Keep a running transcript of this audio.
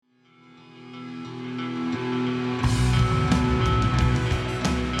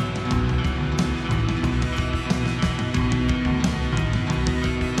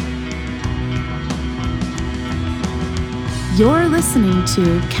You're listening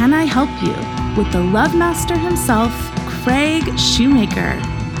to Can I Help You with the Love Master himself, Craig Shoemaker.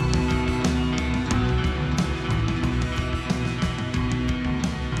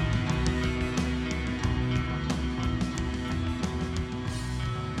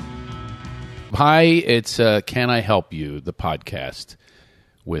 Hi, it's Can I Help You, the podcast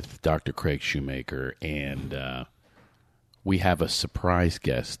with Dr. Craig Shoemaker, and we have a surprise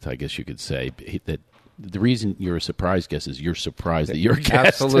guest, I guess you could say. That the reason you're a surprise guest is you're surprised that you're a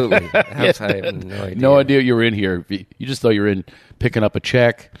guest. Absolutely. Yeah. I have no idea. No idea you were in here. You just thought you were in picking up a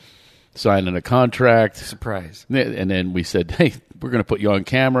check, signing a contract. Surprise. And then we said, hey, we're going to put you on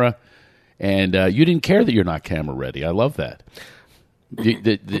camera, and you didn't care that you're not camera ready. I love that.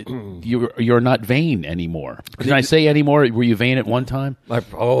 You're not vain anymore. Can I say anymore? Were you vain at one time?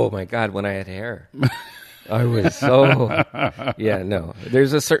 Oh, my God, when I had hair. I was so... Yeah, no.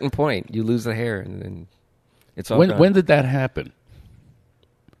 There's a certain point. You lose the hair, and then it's all gone. When did that happen?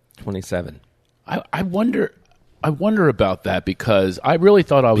 27. I wonder about that because I really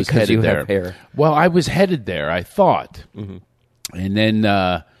thought I was Because headed you there. have hair. Well, I was headed there, I thought. Mm-hmm. And then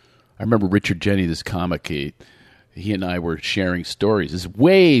I remember Richard Jenny, this comic, he and I were sharing stories. This is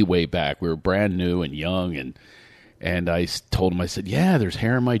way, way back. We were brand new and young, and I told him, I said, yeah, there's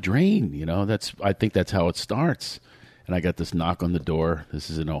hair in my drain. You know, I think that's how it starts. And I got this knock on the door. This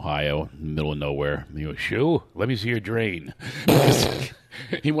is in Ohio, in the middle of nowhere. And he goes, Shoo, let me see your drain.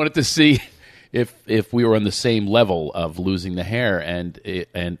 He wanted to see if we were on the same level of losing the hair, and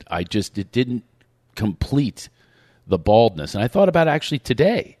it didn't complete the baldness. And I thought about it actually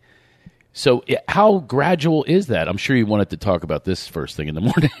today. So how gradual is that? I'm sure you wanted to talk about this first thing in the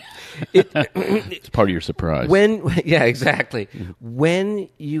morning. It's part of your surprise. Yeah, exactly. When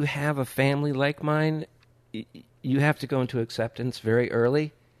you have a family like mine, you have to go into acceptance very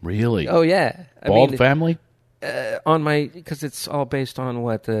early. Really? Oh, yeah. Bald family? Because it's all based on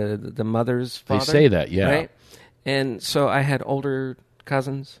what, the mother's father? They say that, yeah. Right? And so I had older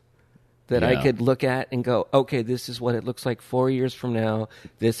cousins that I could look at and go, okay, this is what it looks like 4 years from now.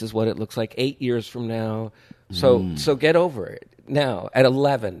 This is what it looks like 8 years from now. So get over it now at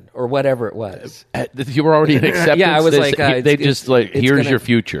 11 or whatever it was. You were already in acceptance? Yeah, I was like... here's your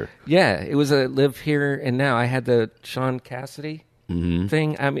future. Yeah, it was a live here and now. I had the Sean Cassidy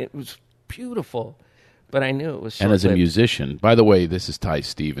thing. I mean, it was beautiful. But I knew it was short-lived. And as a musician, by the way, this is Ty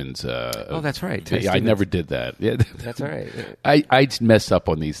Stevens. Oh, that's right. I never did that. Yeah. That's all right. I mess up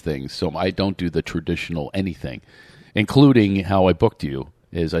on these things, so I don't do the traditional anything, including how I booked you.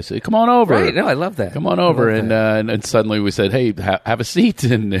 Is I say, come on over. Right. No, I love that. Come on over. And suddenly we said, hey, have a seat.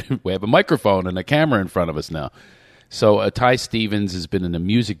 And we have a microphone and a camera in front of us now. So Ty Stevens has been in the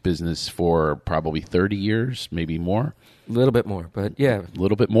music business for probably 30 years, maybe more. A little bit more, but yeah. A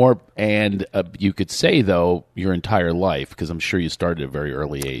little bit more. And you could say, though, your entire life, because I'm sure you started at a very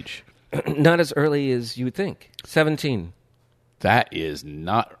early age. Not as early as you would think. 17. That is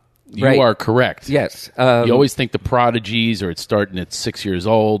not... You right. are correct. Yes. You always think the prodigies, or it's starting at 6 years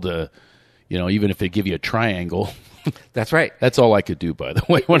old, even if they give you a triangle. That's right. That's all I could do, by the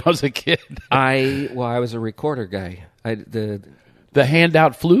way, when I was a kid. I was a recorder guy. The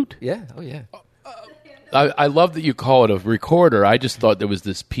handout flute? Yeah. Oh, yeah. I love that you call it a recorder. I just thought there was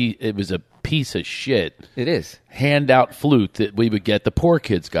this piece. It was a piece of shit. It is. Handout flute that we would get. The poor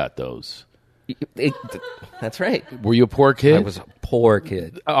kids got those. That's right. Were you a poor kid? I was a poor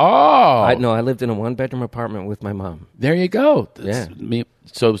kid. Oh. I lived in a one-bedroom apartment with my mom. There you go. Yeah.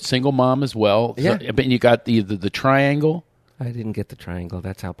 So single mom as well. Yeah. So, but you got the triangle. I didn't get the triangle.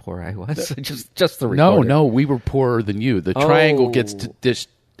 That's how poor I was. just the recorder. No, we were poorer than you. The triangle gets dished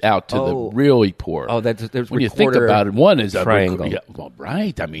out to the really poor. Oh, there's when you think about it, one is triangle.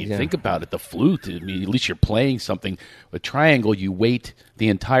 Right. I mean, think about it. The flute. I mean, at least you're playing something. A triangle, you wait the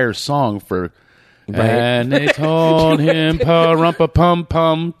entire song for. Right. And they told him,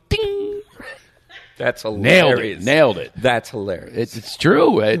 pa-rum-pa-pum-pum, ding. That's hilarious. Nailed it. That's hilarious. It's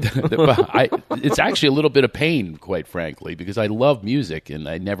true. It's actually a little bit of pain, quite frankly, because I love music, and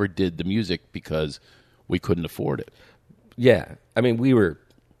I never did the music because we couldn't afford it. Yeah. I mean, we were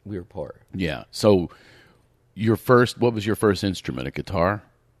poor. Yeah. So what was your first instrument? A guitar?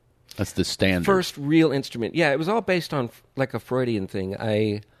 That's the standard. First real instrument. Yeah, it was all based on like a Freudian thing.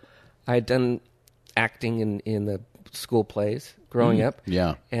 I had done acting in the school plays growing up.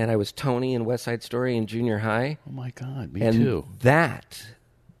 Yeah. And I was Tony in West Side Story in junior high. Oh, my God. Me and too. That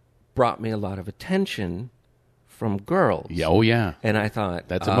brought me a lot of attention from girls. Yeah. Oh, yeah. And I thought...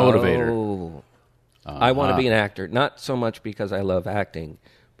 That's a motivator. I want to be an actor. Not so much because I love acting,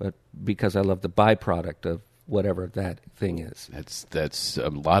 but because I love the byproduct of whatever that thing is. That's a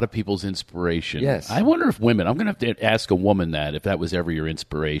lot of people's inspiration. Yes. I wonder if women. I'm going to have to ask a woman that if that was ever your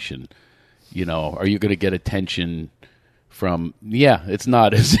inspiration. Are you going to get attention from? Yeah, it's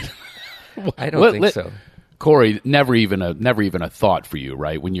not, is it? I don't think so. Corey, never even a thought for you,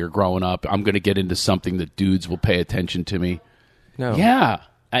 right? When you're growing up, I'm going to get into something that dudes will pay attention to me. No. Yeah,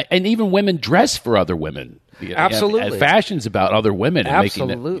 and even women dress for other women. Absolutely, fashion's about other women. And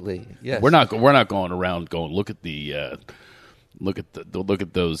absolutely, yes. We're not going around going look at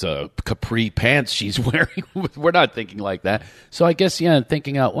those capri pants she's wearing. We're not thinking like that. So I guess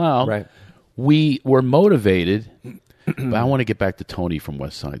thinking out loud. Right. We were motivated, but I want to get back to Tony from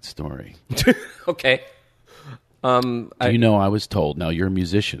West Side Story. Okay. I was told. Now you're a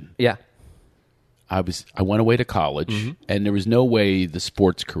musician. Yeah. I went away to college, and there was no way the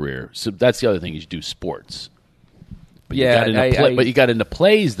sports career. So that's the other thing, is you do sports. But you got into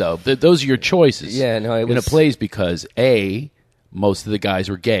plays though. Those are your choices. Yeah, no, it was into plays because most of the guys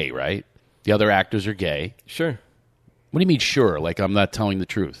were gay, right? The other actors are gay. Sure. What do you mean, sure? Like I'm not telling the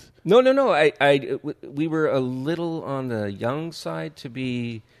truth? No. We were a little on the young side to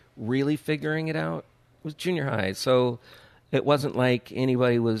be really figuring it out. It was junior high, so it wasn't like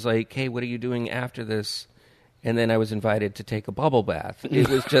anybody was like, hey, what are you doing after this? And then I was invited to take a bubble bath. It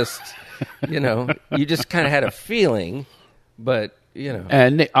was just, you just kind of had a feeling, but,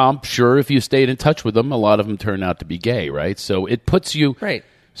 And I'm sure if you stayed in touch with them, a lot of them turn out to be gay, right? So it puts you... Right.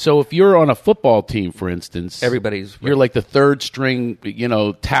 So if you're on a football team, for instance... You're like the third string,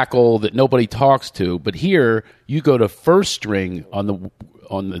 tackle that nobody talks to. But here, you go to first string on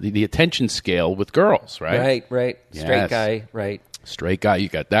the attention scale with girls, right? Right. Yes. Straight guy, right. Straight guy, you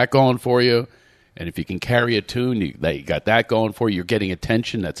got that going for you. And if you can carry a tune, you got that going for you. You're getting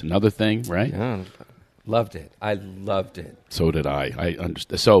attention. That's another thing, right? Yeah, loved it. I loved it. So did I. I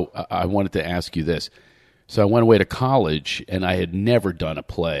understand. So I wanted to ask you this. So I went away to college, and I had never done a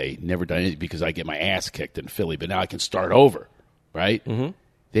play, never done anything because I get my ass kicked in Philly. But now I can start over, right? Mm-hmm.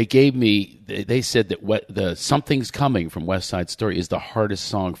 They said that the Something's Coming from West Side Story is the hardest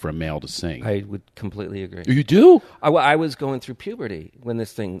song for a male to sing. I would completely agree. You do? I was going through puberty when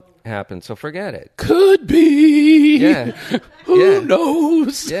this thing happened, so forget it. Could be. Yeah. Who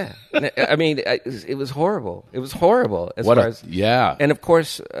knows? Yeah. I mean, it was horrible. It was horrible. Yeah. And of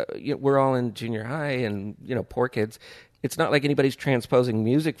course, we're all in junior high and, poor kids. It's not like anybody's transposing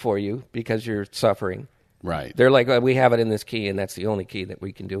music for you because you're suffering. Right. They're like, we have it in this key, and that's the only key that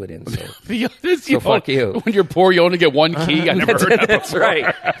we can do it in. So, fuck you. When you're poor, you only get one key. I never heard that That's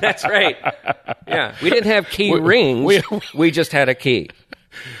right. That's right. Yeah. We didn't have key rings. We just had a key.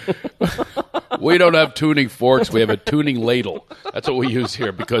 We don't have tuning forks. We have a tuning ladle. That's what we use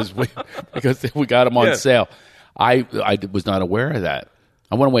here because we got them on sale. I was not aware of that.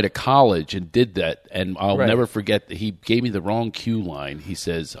 I went away to college and did that, and I'll never forget that he gave me the wrong cue line. He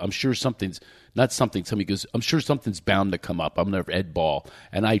says, I'm sure something's somebody goes, I'm sure something's bound to come up. I'm never Ed Ball.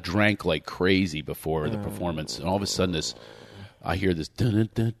 And I drank like crazy before the performance. And all of a sudden I hear this, dun,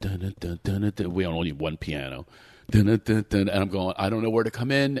 dun, dun, dun, dun, dun, we only have one piano. Dun, dun, dun, dun, and I'm going, I don't know where to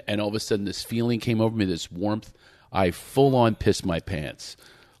come in. And all of a sudden this feeling came over me, this warmth. I full on pissed my pants.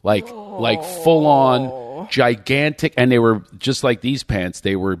 Like full on gigantic. And they were just like these pants.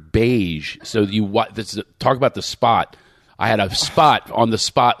 They were beige. So talk about the spot. I had a spot on the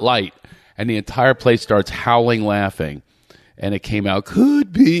spotlight. And the entire place starts howling, and it came out,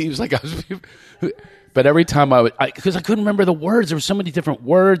 could be. It was like, but every time because I couldn't remember the words. There were so many different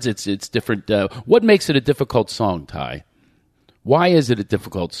words. It's different. What makes it a difficult song, Ty? Why is it a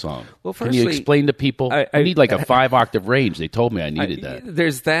difficult song? Well, firstly, can you explain to people? I need like a 5-octave range. They told me I needed that.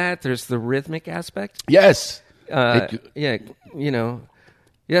 There's that. There's the rhythmic aspect. Yes.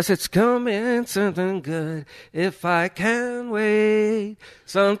 Yes, it's coming, something good. If I can wait,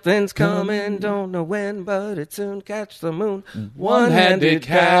 something's coming, don't know when, but it soon catch the moon. One-handed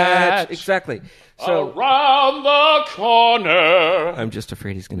catch. Exactly. So, around the corner. I'm just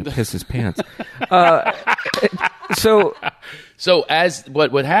afraid he's going to piss his pants. So as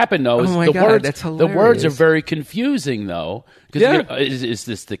what happened though is the words are very confusing though because is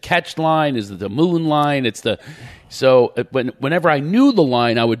this the catch line? Is it the moon line? Whenever I knew the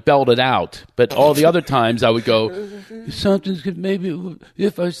line, I would belt it out, but all the other times I would go something's maybe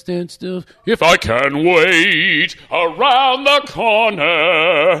if I stand still, if I can wait around the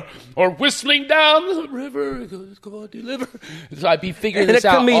corner, or whistling down the river, come on, deliver. So I'd be figuring this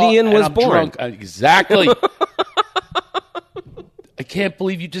out. And a comedian was born. Drunk. Exactly. I can't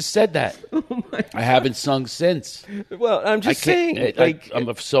believe you just said that. I haven't sung since. Well, I'm just saying.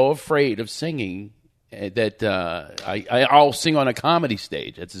 I'm so afraid of singing that I'll sing on a comedy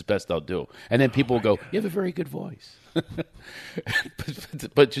stage. That's as best I'll do. And then people will go, "You have a very good voice." but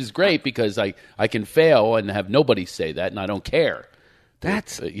which is great because I can fail and have nobody say that, and I don't care.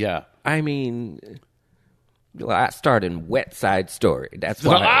 That's yeah. I mean, well, I started in Wet Side Story. That's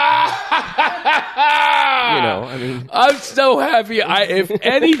why. I mean, I'm so happy. If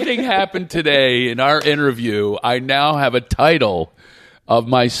anything happened today in our interview, I now have a title of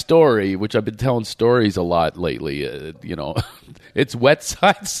my story, which I've been telling stories a lot lately. It's Wet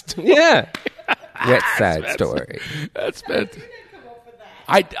Side Story. Yeah, Wet Side Story. That's fantastic.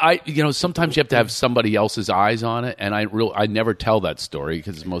 Sometimes you have to have somebody else's eyes on it, and I never tell that story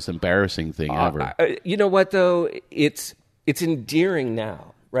because it's the most embarrassing thing ever. You know what though? It's endearing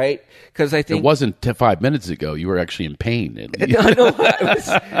now, right? Because I think it wasn't 5 minutes ago. You were actually in pain. No,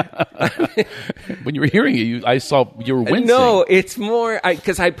 when you were hearing it, I saw you were wincing. No, it's more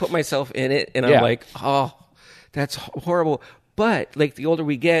because I put myself in it, and I'm Yeah. like, oh, that's horrible. But like the older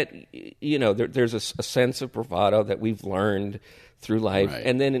we get, there's a sense of bravado that we've learned through life, Right.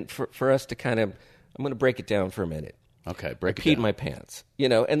 and then for us to kind of, I'm going to break it down for a minute. Okay, break I it peed down. my pants,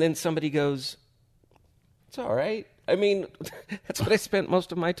 and then somebody goes, "It's all right." I mean, that's what I spent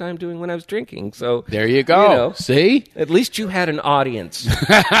most of my time doing when I was drinking. So There you go. See? at least you had an audience.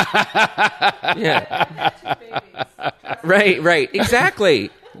 Yeah. Right.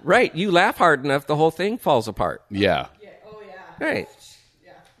 Exactly. Right. You laugh hard enough, the whole thing falls apart. Yeah. Right.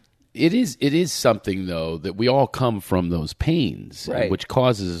 It is something, though, that we all come from those pains, Right. which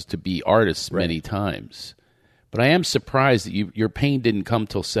causes us to be artists many times. But I am surprised that your pain didn't come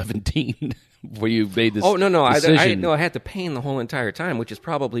till 17, where you made this decision. I had the pain the whole entire time, which is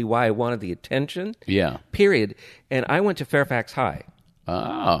probably why I wanted the attention. Yeah. Period. And I went to Fairfax High.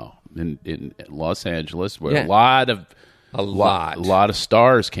 Oh, in Los Angeles, where Yeah. a lot of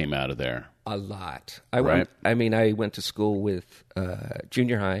stars came out of there. A lot. I went to school with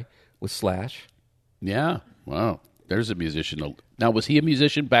junior high with Slash. Yeah. Wow. There's a musician. Now, was he a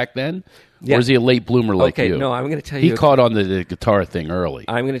musician back then? Yeah. Or was he a late bloomer like you? Okay, no, I'm going to tell you. He caught on to the guitar thing early.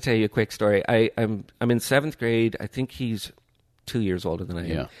 I'm going to tell you a quick story. I'm in 7th grade. I think he's 2 years older than I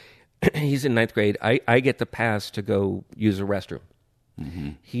am. Yeah. He's in 9th grade. I get the pass to go use a restroom. Mm-hmm.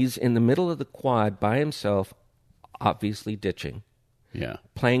 He's in the middle of the quad by himself, obviously ditching, Yeah.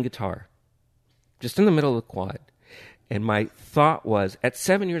 playing guitar, just in the middle of the quad. And my thought was, at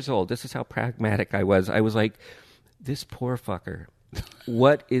 7 years old, this is how pragmatic I was. I was like, this poor fucker.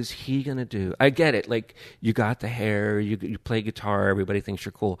 What is he going to do? I get it. Like, you got the hair, you play guitar, everybody thinks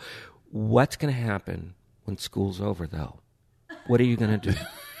you're cool. What's going to happen when school's over, though? What are you going to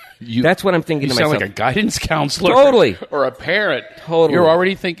do? That's what I'm thinking to myself. You sound like a guidance counselor. Totally. Or a parent. Totally. You're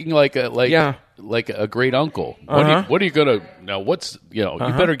already thinking like a great uncle. Uh-huh. What are you going to, you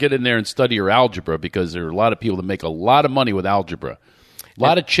better get in there and study your algebra because there are a lot of people that make a lot of money with algebra. A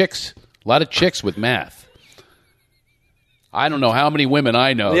lot of chicks with math. I don't know how many women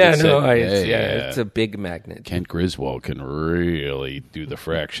I know. Yeah, that said, it's a big magnet. Kent Griswold can really do the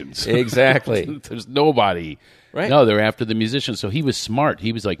fractions. Exactly. There's nobody. Right. No, they're after the musicians. So he was smart.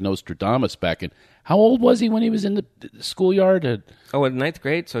 He was like Nostradamus back in. How old was he when he was in the schoolyard? In 9th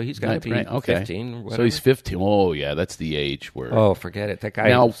grade, so he's got to be 15 or whatever. So he's 15. Oh, yeah, that's the age where. Oh, forget it. That guy.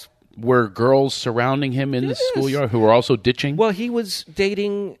 Now, were girls surrounding him in the schoolyard who were also ditching? Well, he was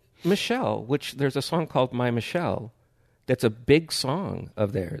dating Michelle, which there's a song called My Michelle. That's a big song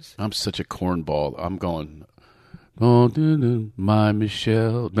of theirs. I'm such a cornball. I'm going, oh, my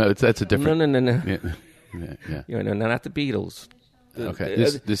Michelle. No, that's a different. No. Yeah. No, not the Beatles. Okay,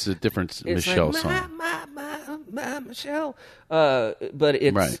 this is a different Michelle like, song. My Michelle. But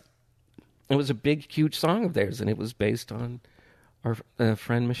it's right. It was a big, huge song of theirs, and it was based on our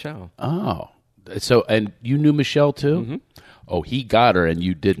friend Michelle. Oh, so and you knew Michelle too? Mm-hmm. Oh, he got her, and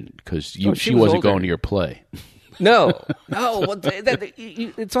you didn't because she wasn't older. going to your play. No. Well,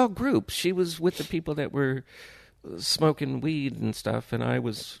 it's all groups. She was with the people that were smoking weed and stuff, and I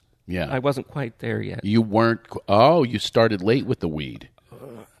was. Yeah, I wasn't quite there yet. You weren't. Oh, you started late with the weed.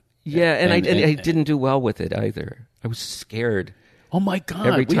 Yeah, and I didn't do well with it either. I was scared. Oh my God,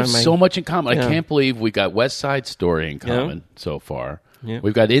 Every we have time so much in common. Yeah. I can't believe we got West Side Story in common so far. Yeah.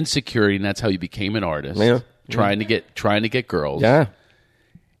 We've got insecurity, and that's how you became an artist. Yeah. Trying to get girls. Yeah,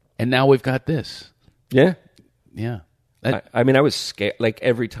 and now we've got this. Yeah. Yeah. I mean, I was scared. Like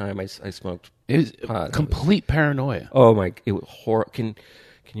every time I smoked, It was pot, complete paranoia. Oh my! It was horrible. Can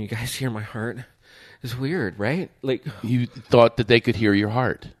you guys hear my heart? It's weird, right? Like you thought that they could hear your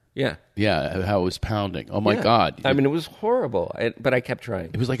heart. Yeah. Yeah, how it was pounding. Oh my God! I mean, it was horrible, but I kept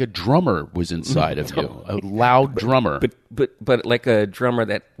trying. It was like a drummer was inside of you, a loud drummer. But like a drummer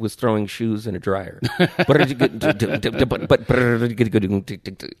that was throwing shoes in a dryer.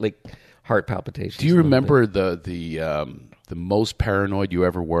 Like heart palpitations. Do you remember the most paranoid you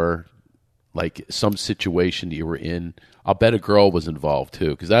ever were? Like some situation you were in? I'll bet a girl was involved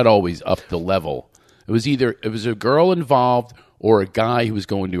too, because that always upped the level. It was a girl involved or a guy who was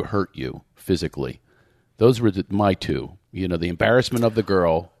going to hurt you physically. Those were my two. You know, the embarrassment of the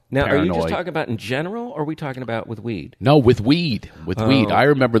girl. Now, paranoid. Are you just talking about in general, or are we talking about with weed? No, with weed. Weed. I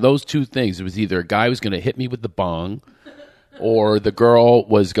remember those two things. It was either a guy was going to hit me with the bong, or the girl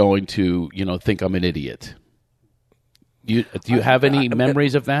was going to, think I'm an idiot. Do you have any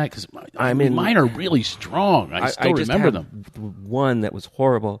memories of that? Because mine are really strong. I still remember them. One that was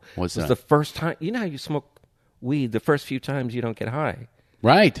horrible. What's was that? The first time. You know how you smoke weed, the first few times you don't get high.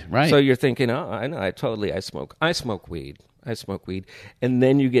 Right. So you're thinking, oh, I know, I smoke weed. I smoke weed. And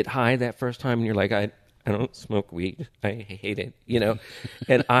then you get high that first time and you're like, I don't smoke weed. I hate it,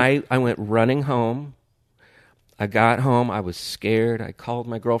 And I went running home. I got home. I was scared. I called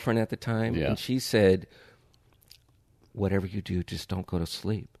my girlfriend at the time and she said, whatever you do, just don't go to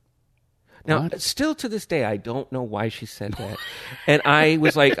sleep. Now, still to this day, I don't know why she said that. And I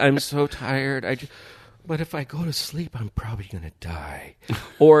was like, I'm so tired. But if I go to sleep, I'm probably going to die.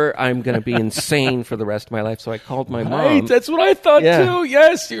 Or I'm going to be insane for the rest of my life. So I called my mom. That's what I thought too.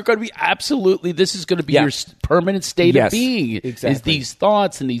 Yes, you're going to be absolutely, this is going to be your permanent state of being. Exactly. Is these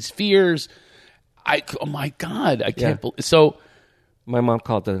thoughts and these fears. Oh my God, I can't believe. So my mom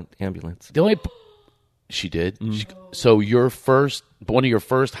called the ambulance. She did. So one of your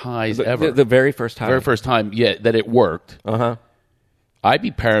first highs ever. The very first high. Very first time, that it worked. Uh-huh. I'd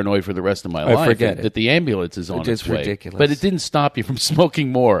be paranoid for the rest of my life forget that the ambulance is on its way. It's ridiculous. But it didn't stop you from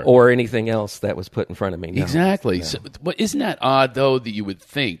smoking more. Or anything else that was put in front of me. No. Exactly. No. So, isn't that odd, though, that you would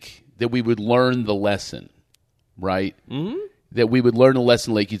think that we would learn the lesson, right? Mm-hmm. That we would learn a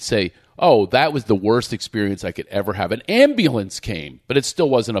lesson like you'd say, oh, that was the worst experience I could ever have. An ambulance came, but it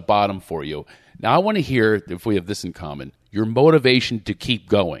still wasn't a bottom for you. Now, I want to hear, if we have this in common, your motivation to keep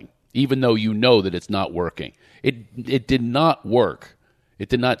going, even though you know that it's not working. It did not work. It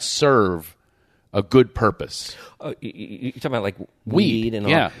did not serve a good purpose. You're talking about like weed and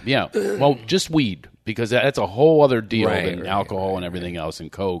all? Yeah. Well, just weed, because that's a whole other deal than alcohol and everything else,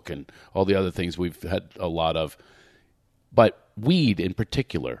 and Coke and all the other things we've had a lot of. But weed in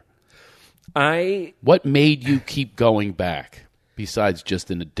particular. What made you keep going back besides just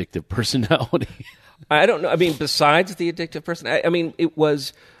an addictive personality? I don't know. I mean, besides the addictive personality, it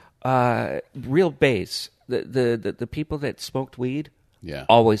was real base. The people that smoked weed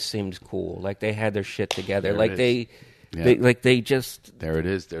always seemed cool. Like they had their shit together. They just. There it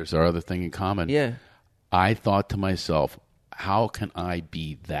is. There's our other thing in common. Yeah. I thought to myself, how can I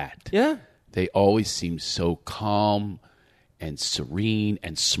be that? Yeah. They always seem so calm and serene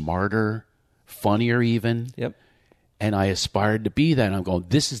and smarter, funnier even. Yep. And I aspired to be that. And I'm going,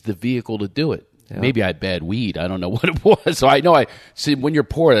 this is the vehicle to do it. Yep. Maybe I had bad weed. I don't know what it was. So I know see, when you're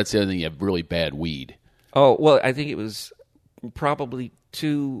poor, that's the other thing. You have really bad weed. Oh, well, I think it was probably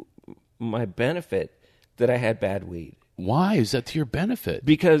to my benefit that I had bad weed. Why? Is that to your benefit?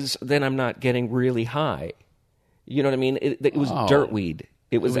 Because then I'm not getting really high. You know what I mean? It was dirt weed.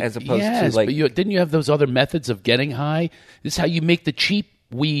 It was as opposed to like... but didn't you have those other methods of getting high? This is how you make the cheap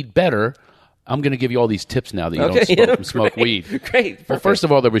weed better. I'm going to give you all these tips now that you don't smoke weed. Great. Perfect. Well, first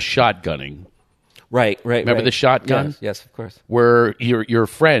of all, there was shotgunning. Right. Remember the shotgun? Yes, of course. Where your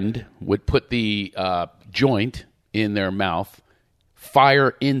friend would put the joint in their mouth,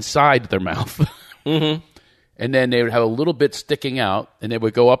 fire inside their mouth, mm-hmm. and then they would have a little bit sticking out, and they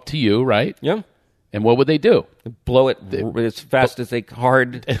would go up to you, right? Yeah. And what would they do? Blow it as fast as they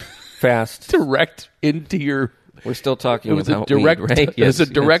fast. Direct into your... We're still talking about direct, weed, right? It was a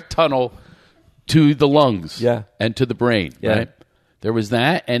direct tunnel to the lungs and to the brain, right? There was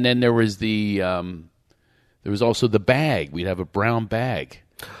that, and then there was there was also the bag. We'd have a brown bag.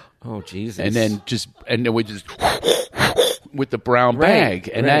 Oh, Jesus. And then we just with the brown bag,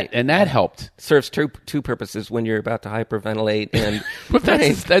 and that helped. Serves two purposes when you're about to hyperventilate, and but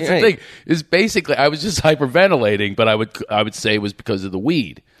that's the thing. Is basically I was just hyperventilating, but I would say it was because of the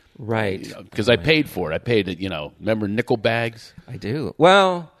weed, right? Because I paid for it. I paid it. Remember nickel bags? I do.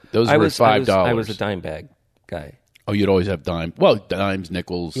 Well, those were $5. I was a dime bag guy. Oh, you'd always have dimes,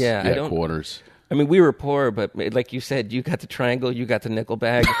 nickels, quarters. I mean, we were poor, but like you said, you got the triangle, you got the nickel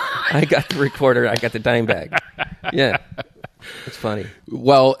bag, I got the recorder, I got the dime bag. Yeah, it's funny.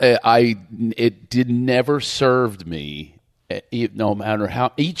 Well, it never served me no matter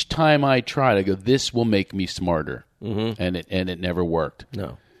how, each time I tried, I go, this will make me smarter. Mm-hmm. And it never worked.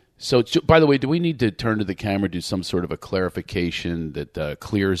 No. So, by the way, do we need to turn to the camera, do some sort of a clarification that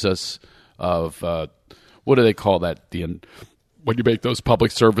clears us of, what do they call that? When you make those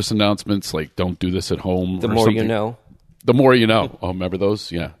public service announcements, like don't do this at home. The more you know. The more you know. Oh, remember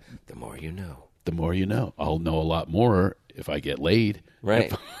those? Yeah. The more you know. The more you know. I'll know a lot more if I get laid.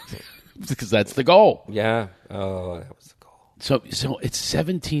 Right. Because that's the goal. Yeah. Oh, that was the goal. So it's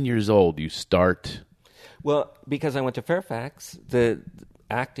 17 years old. You start. Well, because I went to Fairfax, the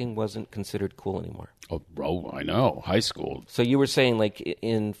acting wasn't considered cool anymore. Oh, I know. High school. So you were saying like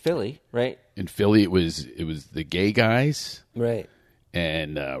in Philly, right? In Philly, it was the gay guys, right?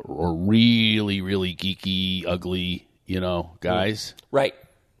 And or really, really geeky, ugly, guys, right?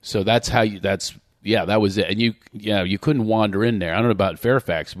 So that's how you. That was it. And you couldn't wander in there. I don't know about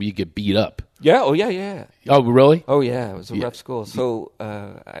Fairfax, but you get beat up. Yeah. Oh, yeah. Oh, really? Oh, yeah. It was a rough school. So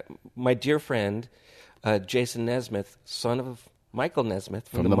my dear friend, Jason Nesmith, son of Michael Nesmith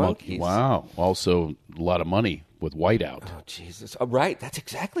from the Monkees. Wow. Also, a lot of money with Whiteout. Oh, Jesus. Oh, right. That's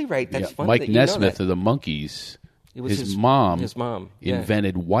exactly right. That's funny. Mike Nesmith of the Monkees. It was his mom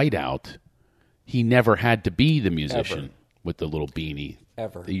invented Whiteout. He never had to be the musician with the little beanie.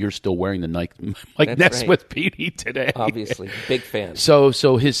 Ever. You're still wearing the Mike Nesmith beanie today. Obviously. Big fan.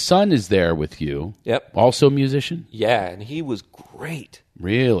 So his son is there with you. Yep. Also a musician? Yeah, and he was great.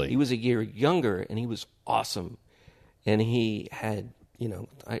 Really? He was a year younger, and he was awesome. And he had,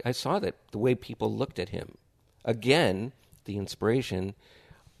 I saw that the way people looked at him. Again, the inspiration,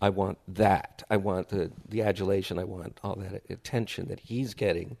 I want that. I want the adulation. I want all that attention that he's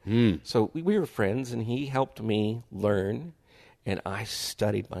getting. So we were friends, and he helped me learn, and I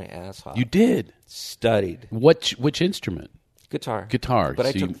studied my ass off. You did? Studied. Which instrument? Guitar. Guitar. But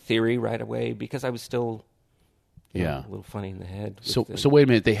I took theory right away because I was still a little funny in the head. So wait a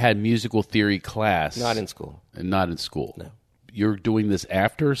minute. They had musical theory class. Not in school. Not in school. No. You're doing this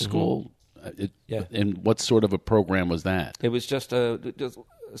after school? Yeah. And what sort of a program was that? It was just a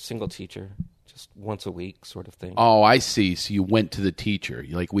single teacher, just once a week sort of thing. Oh, I see. So you went to the teacher.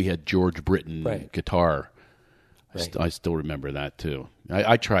 Like we had George Britton guitar. Right. I still remember that too.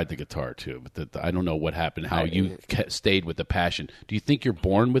 I tried the guitar too, but I don't know what happened, how you stayed with the passion. Do you think you're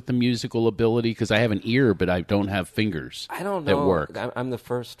born with the musical ability? Because I have an ear, but I don't have fingers. I don't know. That work. I'm the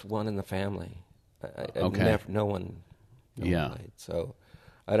first one in the family. Okay. No one played. So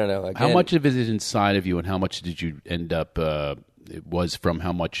I don't know. Again, how much of it is inside of you, and how much did you end up, it was from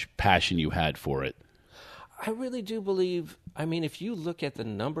how much passion you had for it? I really do believe, if you look at the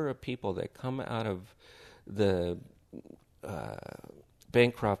number of people that come out of the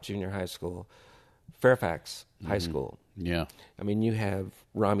Bancroft Junior High School, Fairfax High School. Yeah. You have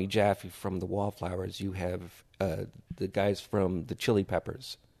Rami Jaffe from the Wallflowers. You have the guys from the Chili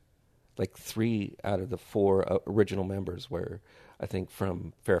Peppers. Like 3 out of the 4 original members were, I think,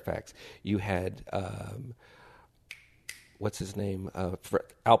 from Fairfax. You had, what's his name?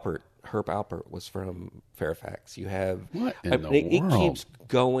 Alpert. Herb Alpert was from Fairfax. You have... What in the world? It keeps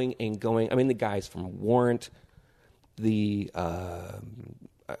going and going. The guys from Warrant, it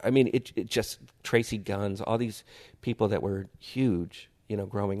just... Tracy Guns, all these people that were huge,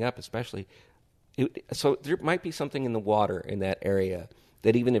 growing up especially. So there might be something in the water in that area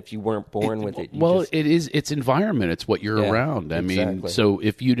that even if you weren't born with it... it's environment. It's what you're around. Exactly. So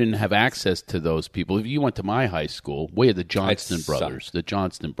if you didn't have access to those people, if you went to my high school, we had the Johnston brothers. The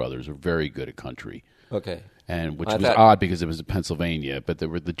Johnston brothers were very good at country. Okay. And which was odd because it was in Pennsylvania, but there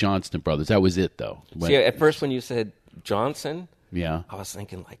were the Johnston brothers. That was it, though. At first when you said Johnson... Yeah, I was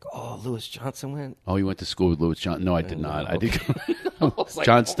thinking Lewis Johnson went. Oh, you went to school with Lewis Johnson? No, I did not. Okay. I did.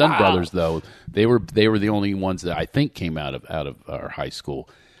 Johnston brothers, though, they were the only ones that I think came out of our high school.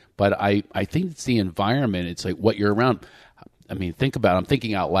 But I think it's the environment. It's like what you're around. Think about it. I'm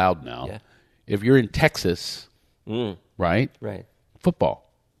thinking out loud now. Yeah. If you're in Texas, right?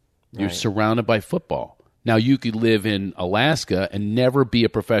 Football. You're surrounded by football. Now, you could live in Alaska and never be a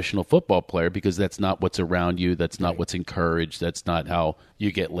professional football player because that's not what's around you. That's not what's encouraged. That's not how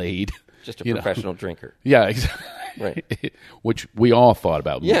you get laid. Just a professional drinker. Yeah, exactly. Right. Which we all thought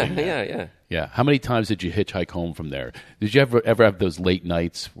about. Yeah. How many times did you hitchhike home from there? Did you ever have those late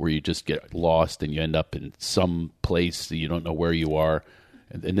nights where you just get lost and you end up in some place that you don't know where you are?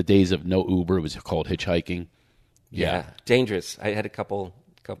 In the days of no Uber, it was called hitchhiking. Yeah. Dangerous. I had a couple.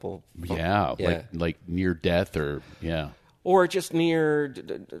 Like near death or just near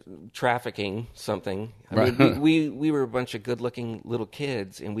trafficking something. We were a bunch of good-looking little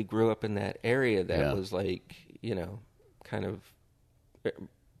kids, and we grew up in that area that was like, kind of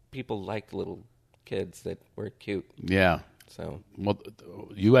people liked little kids that were cute. Yeah. So, well,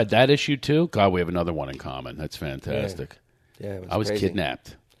 you had that issue too? God, we have another one in common. That's fantastic. yeah, it was I was crazy.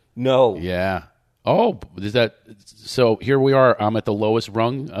 kidnapped. No. Yeah. Oh, is that so? Here we are. I'm at the lowest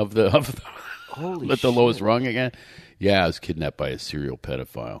rung of the Holy at the shit. lowest rung again. Yeah, I was kidnapped by a serial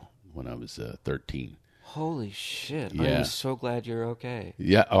pedophile when I was 13. Holy shit. Yeah. I'm so glad you're okay.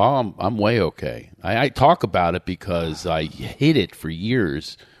 Yeah, I'm way okay. I talk about it because I hid it for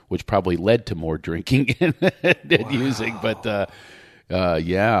years, which probably led to more drinking and using. But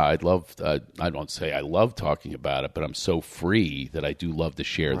yeah, I don't say I love talking about it, but I'm so free that I do love to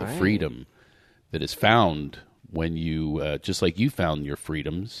share the freedom that is found when you, just like you found your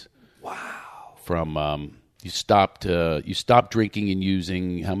freedoms. Wow. From you stopped drinking and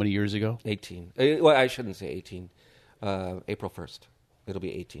using how many years ago? 18. Well, I shouldn't say 18. April 1st. It'll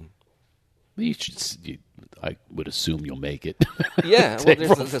be 18. I would assume you'll make it. Yeah, well,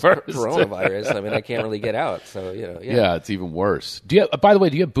 there's April this 1st. coronavirus. I mean, I can't really get out, so, yeah. Yeah, it's even worse. Do you? By the way,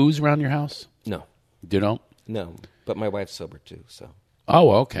 do you have booze around your house? No. You don't? No, but my wife's sober, too, so.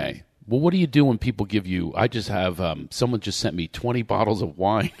 Oh, okay. Well, what do you do when people give you... I just have... someone just sent me 20 bottles of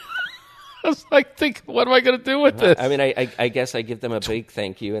wine. I was like, what am I going to do with this? I mean, I guess I give them a big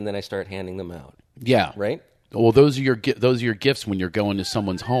thank you, and then I start handing them out. Yeah. Right? Well, those are your gifts when you're going to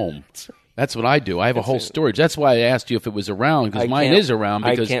someone's home. That's what I do. I have a whole storage. That's why I asked you if it was around, because mine is around.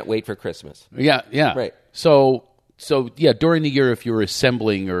 Because I can't wait for Christmas. Yeah, yeah. Right. So yeah, during the year, if you're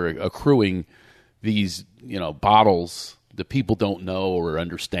assembling or accruing these, bottles that people don't know or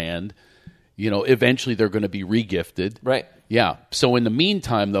understand, eventually they're going to be regifted. Right. Yeah. So in the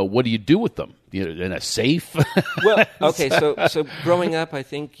meantime, though, what do you do with them? In a safe? Well, okay. So growing up, I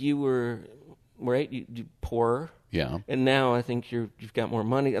think you were right. You poorer. Yeah. And now I think you've got more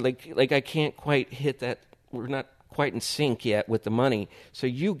money. Like I can't quite hit that. We're not quite in sync yet with the money. So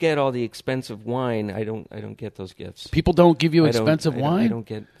you get all the expensive wine. I don't get those gifts. People don't give you expensive wine? I don't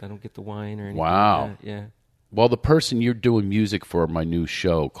get the wine or anything. Wow. Like that. Yeah. Well, the person you're doing music for my new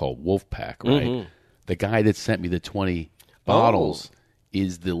show called Wolfpack, right? Mm-hmm. The guy that sent me the 20 bottles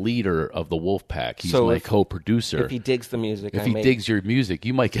is the leader of the Wolfpack. He's my co-producer. If he digs the music, if he digs your music,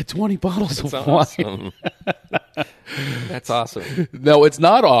 you might get 20 bottles of wine. That's awesome. No, it's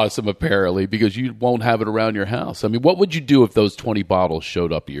not awesome, apparently, because you won't have it around your house. I mean, what would you do if those 20 bottles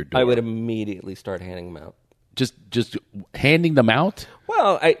showed up at your door? I would immediately start handing them out. Just handing them out?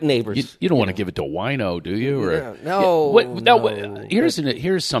 Well, neighbors. You don't want to give it to wino, do you? Or, yeah, no.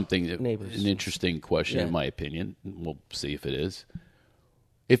 Here's something, an interesting question, in my opinion. We'll see if it is.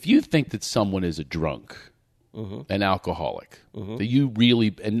 If you think that someone is a drunk, an alcoholic, that you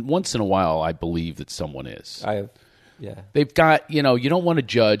really, and once in a while, I believe that someone is. They've got, you don't want to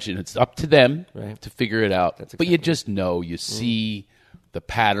judge, and it's up to them to figure it out. But you just know, you see the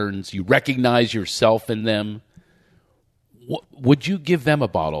patterns, you recognize yourself in them. Would you give them a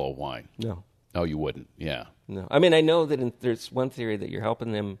bottle of wine? No. Oh, you wouldn't? Yeah. No. I mean, I know that there's one theory that you're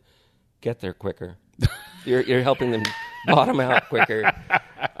helping them get there quicker. You're helping them bottom out quicker.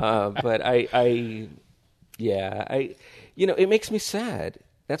 But it makes me sad.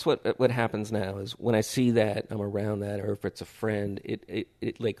 That's what happens now is when I see that, I'm around that, or if it's a friend,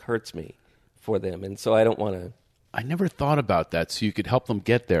 it like hurts me for them. And so I don't want to. I never thought about that, so you could help them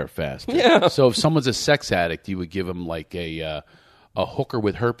get there faster. Yeah. So if someone's a sex addict, you would give them like a hooker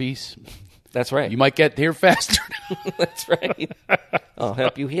with herpes. That's right. You might get there faster. That's right. I'll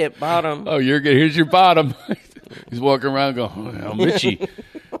help you hit bottom. Oh, you're good. Here's your bottom. He's walking around going, oh, Mitchie.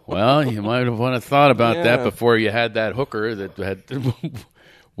 Well, you might have thought about that before you had that hooker that had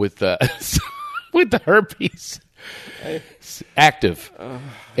with the herpes. Active.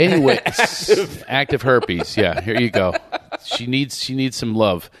 Anyway, active herpes. Yeah, here you go. She needs some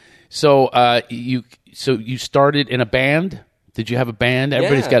love. So you started in a band? Did you have a band?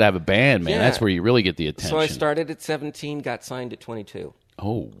 Everybody's got to have a band, man. Yeah. That's where you really get the attention. So I started at 17, got signed at 22.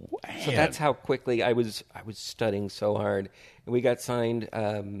 Oh, man. So that's how quickly I was studying so hard. And we got signed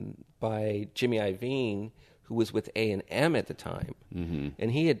by Jimmy Iovine, who was with A&M at the time. Mm-hmm.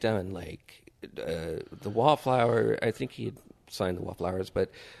 And he had done the Wallflower. I think he had signed the Wallflowers, but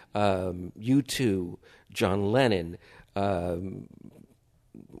U2, John Lennon,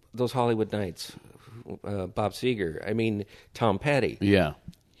 those Hollywood Nights, Bob Seger. I mean, Tom Petty. Yeah.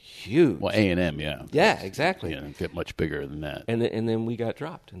 Huge. Well, A&M, yeah. Yeah, exactly. Yeah, get much bigger than that. And then we got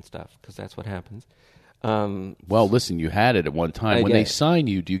dropped and stuff because that's what happens. Well, listen, you had it at one time. When they sign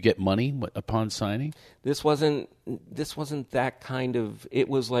you, do you get money upon signing? This wasn't that kind of. It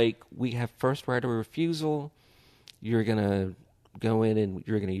was like we have first right of refusal. You're gonna go in and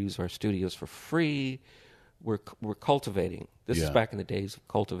you're gonna use our studios for free. We're cultivating. This is back in the days of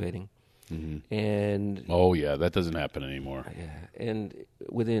cultivating. and Oh yeah, that doesn't happen anymore. yeah, and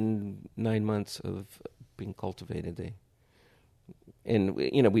within 9 months of being cultivated,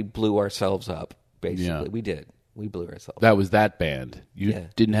 we blew ourselves up. Basically, Yeah. we did. We blew ourselves. That was that band. You Yeah.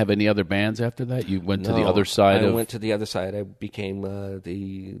 didn't have any other bands after that? You went to the No, other side I of... went to the other side. I became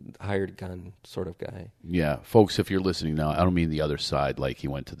the hired gun sort of guy. Yeah. Folks, if you're listening now, I don't mean the other side like he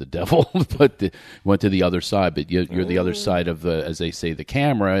went to the devil, but went to the other side. But you're the other side of the, as they say, the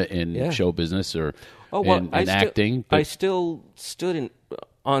camera in show business or in acting. I still stood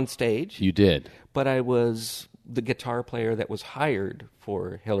on stage. You did. But I was the guitar player that was hired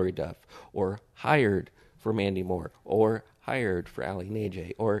for Hilary Duff, or hired for Mandy Moore, or hired for Ali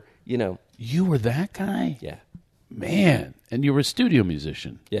Najee, or, You were that guy? Yeah. Man. And you were a studio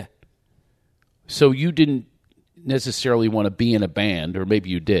musician. Yeah. So you didn't necessarily want to be in a band, or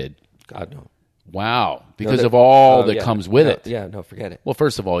maybe you did. God, no. Wow. Because of all that comes with it. Yeah, no, forget it. Well,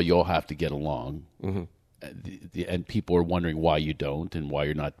 first of all, you'll have to get along. Mm-hmm. And people are wondering why you don't and why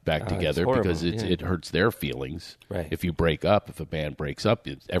you're not back together, because it hurts their feelings. Right. If you break up, if a band breaks up,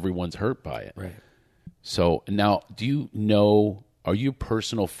 everyone's hurt by it. Right. So now, are you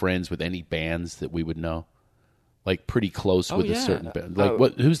personal friends with any bands that we would know? Like pretty close with a certain band?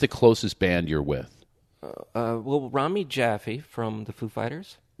 Like who's the closest band you're with? Well, Rami Jaffe from the Foo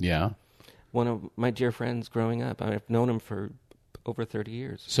Fighters. Yeah. One of my dear friends growing up. I've known him for over 30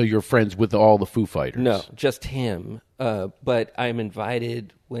 years. So you're friends with all the Foo Fighters? No, just him. But I'm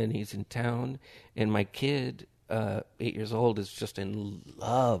invited when he's in town, and my kid, 8 years old, is just in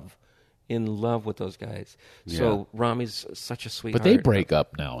love with those guys. So Rami's such a sweetheart. But they break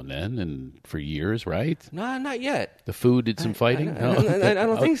up now and then, and for years, right? No, not yet. The Foo did some fighting. I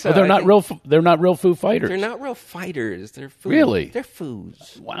don't think so. They're not real. They're not real Foo Fighters. They're not real fighters. They're Foo. Really? They're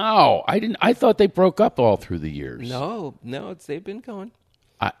Foos. Wow, I thought they broke up all through the years. No, they've been going.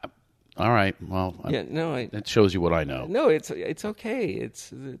 All right. Well, that shows you what I know. No, it's okay. It's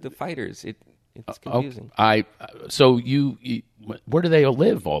the fighters. It's confusing. So where do they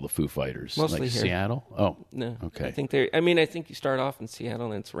live? All the Foo Fighters, Mostly like here. Seattle. Oh, no. Okay. I think you start off in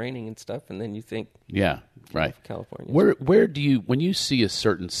Seattle and it's raining and stuff, and then you think, yeah, right, California. Where do you, when you see a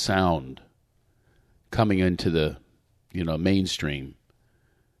certain sound coming into the mainstream,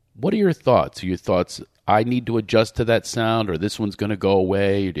 what are your thoughts? Are your thoughts, I need to adjust to that sound, or this one's going to go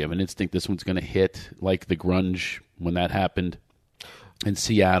away? Or do you have an instinct this one's going to hit, like the grunge when that happened in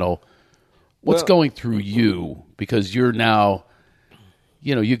Seattle? What's going through you? Because you're now,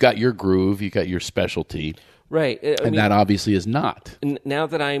 you got your groove, you got your specialty. Right. That obviously is not. Now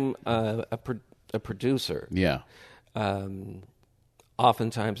that I'm a producer, yeah.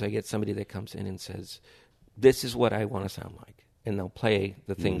 Oftentimes I get somebody that comes in and says, this is what I want to sound like. And they'll play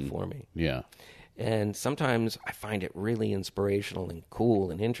the thing for me. Yeah. And sometimes I find it really inspirational and cool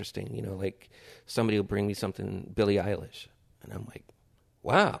and interesting. Like somebody will bring me something, Billie Eilish. And I'm like,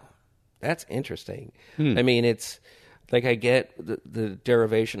 wow. That's interesting. I mean, it's like I get the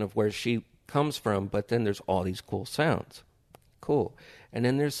derivation of where she comes from, but then there's all these cool sounds. Cool. And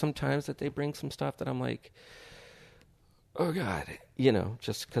then there's some times that they bring some stuff that I'm like, oh, God,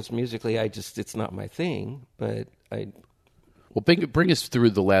 just because musically it's not my thing, but Well, bring us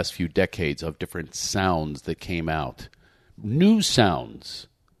through the last few decades of different sounds that came out. New sounds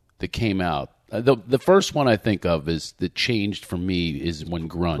that came out. The first one I think of that changed for me is when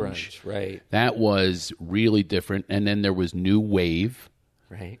grunge. Right. That was really different. And then there was new wave.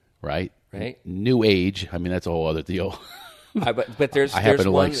 Right. Right? Right. New age. I mean, that's a whole other deal. But there's I happen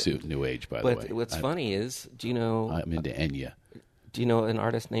to one, like new age, by the way. But what's funny is, do you know... I'm into Enya. Do you know an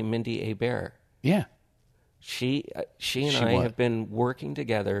artist named Mindy A. Bear? Yeah. She and I have been working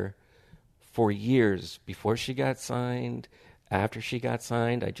together for years. Before she got signed, after she got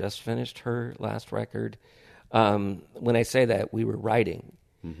signed, I just finished her last record. When I say that, we were writing.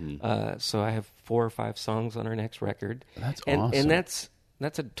 Mm-hmm. So I have 4 or 5 songs on her next record. That's awesome. And that's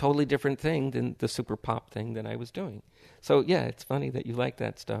a totally different thing than the super pop thing that I was doing. So, yeah, it's funny that you like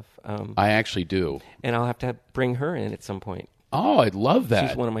that stuff. I actually do. And I'll have to bring her in at some point. Oh, I'd love that.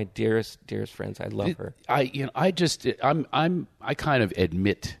 She's one of my dearest friends. I love her. I kind of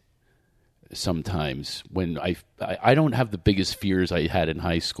admit sometimes when I don't have the biggest fears I had in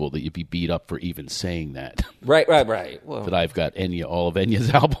high school that you'd be beat up for even saying that. Right. Well, that I've got all of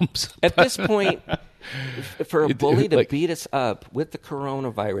Enya's albums. At this point, for a bully to beat us up with the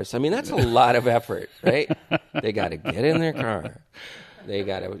coronavirus, I mean, that's a lot of effort, right? They got to get in their car. They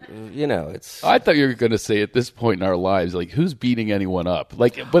got to, it's... I thought you were going to say at this point in our lives, like, who's beating anyone up?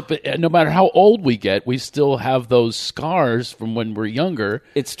 Like, but no matter how old we get, we still have those scars from when we're younger.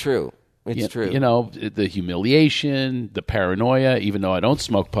 It's true. It's true. You know, the humiliation, the paranoia, even though I don't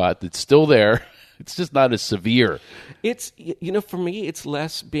smoke pot, it's still there. It's just not as severe. It's, for me, it's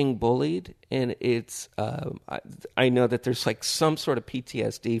less being bullied, and it's, I know that there's like some sort of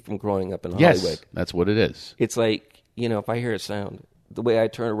PTSD from growing up in Hollywood. Yes, that's what it is. It's like, if I hear a sound, the way I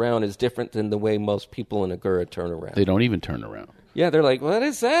turn around is different than the way most people in Agoura turn around. They don't even turn around. Yeah, they're like, what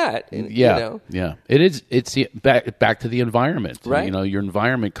is that? And, yeah. It is. It's back to the environment. Right. Your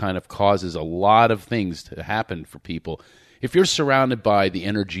environment kind of causes a lot of things to happen for people. If you're surrounded by the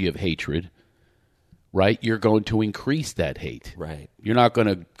energy of hatred, right, you're going to increase that hate. Right. You're not going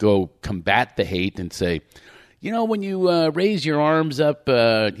to go combat the hate and say, when you raise your arms up,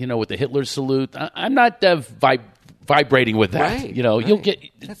 with the Hitler salute, I'm not vibrating with that. Right, You'll get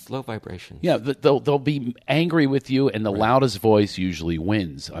that's low vibration. Yeah, they'll be angry with you, and the loudest voice usually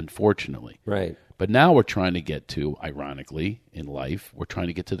wins, unfortunately. Right. But now we're trying to get to, ironically, in life, we're trying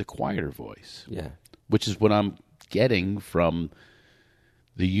to get to the quieter voice. Yeah. Which is what I'm getting from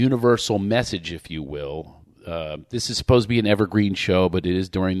the universal message, if you will. This is supposed to be an evergreen show, but it is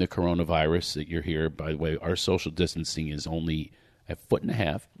during the coronavirus that you're here. By the way, our social distancing is only a 1.5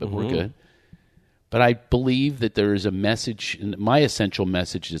 feet, but we're good. But I believe that there is a message, and my essential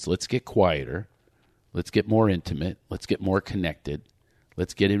message is let's get quieter, let's get more intimate, let's get more connected,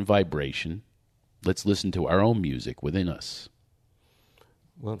 let's get in vibration, let's listen to our own music within us.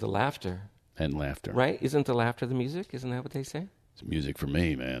 Well, the laughter. And laughter. Right? Isn't the laughter the music? Isn't that what they say? It's music for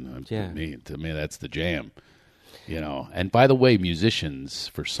me, man. Yeah. To me, that's the jam. And by the way, musicians,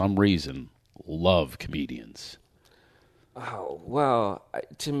 for some reason, love comedians. Oh, well,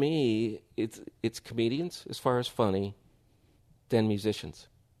 to me, it's comedians as far as funny, then musicians.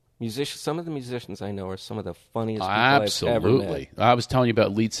 Some of the musicians I know are some of the funniest people I've ever met. I was telling you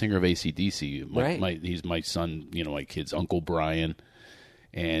about lead singer of AC/DC. Right. He's my son, my kid's Uncle Brian,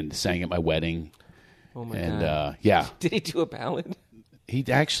 and sang at my wedding. Oh, my God. Yeah. Did he do a ballad? He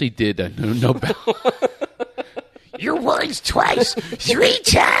actually did no ballad. Your words twice, 3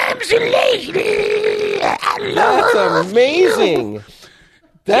 times lately. That's amazing.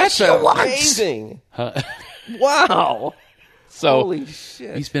 That's amazing. Wow. So holy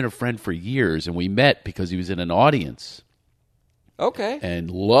shit. He's been a friend for years, and we met because he was in an audience. Okay. And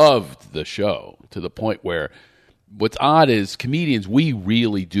loved the show to the point where what's odd is comedians, we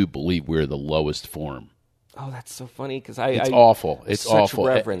really do believe we're the lowest form. Oh, that's so funny because it's awful. It's awful.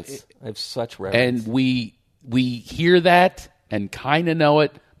 Reverence. I have such reverence. And we hear that and kind of know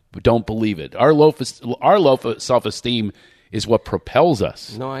it, but don't believe it. Our low self-esteem is what propels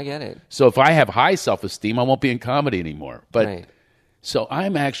us. No, I get it. So if I have high self-esteem, I won't be in comedy anymore. But right. So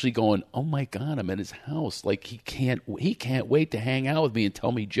I'm actually going, oh my God, I'm at his house. Like he can't wait to hang out with me and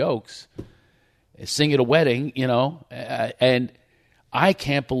tell me jokes, sing at a wedding, and I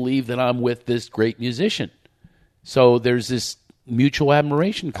can't believe that I'm with this great musician. So there's this mutual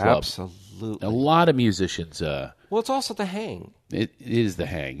admiration club. Absolutely. A lot of musicians. Well, it's also the hang. It is the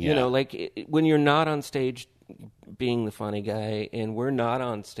hang, yeah. When you're not on stage being the funny guy and we're not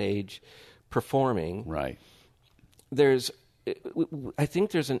on stage performing. Right. I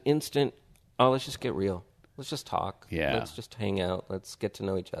think there's an instant, let's just get real. Let's just talk. Yeah. Let's just hang out. Let's get to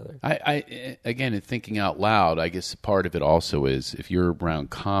know each other. I again, in thinking out loud, I guess part of it also is if you're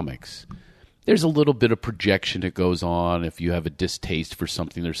around comics, there's a little bit of projection that goes on. If you have a distaste for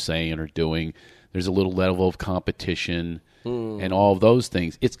something they're saying or doing, there's a little level of competition and all of those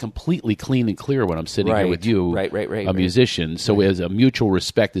things. It's completely clean and clear when I'm sitting here with you, a musician. So as a mutual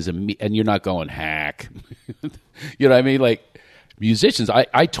respect, and you're not going hack. You know what I mean? Like musicians,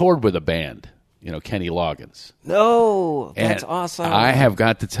 I toured with a band. Kenny Loggins. No, that's awesome. I have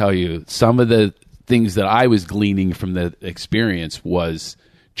got to tell you, some of the things that I was gleaning from the experience was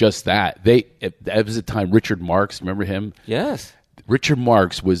just that. That was the time Richard Marx, remember him? Yes. Richard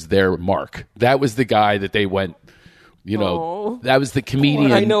Marx was their Mark. That was the guy that they went, that was the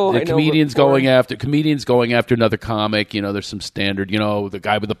comedian. I know. Comedians going after another comic. There's some standard, the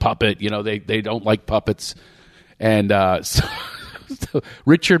guy with the puppet, they don't like puppets. And so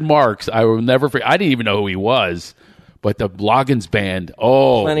Richard Marx, I will never forget. I didn't even know who he was, but the Loggins band,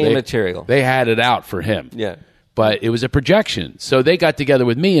 plenty of material. They had it out for him. Yeah. But it was a projection. So they got together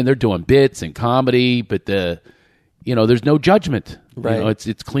with me, and they're doing bits and comedy, but there's no judgment. Right.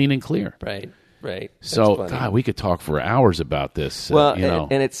 It's clean and clear. Right. That's so, funny. God, we could talk for hours about this. Well,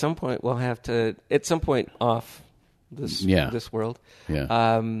 and at some point we'll have to. At some point off this world.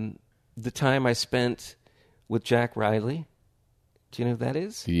 Yeah. The time I spent with Jack Riley Do you know who that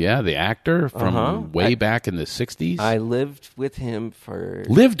is? Yeah, the actor from way back in the 60s. I lived with him for...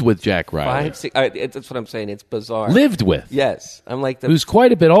 Lived with Jack Riley. 5, 6... that's what I'm saying. It's bizarre. Lived with. Yes. I'm like... Who's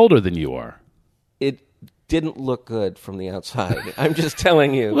quite a bit older than you are. It didn't look good from the outside. I'm just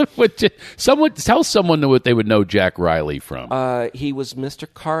telling you. Tell someone what they would know Jack Riley from. He was Mr.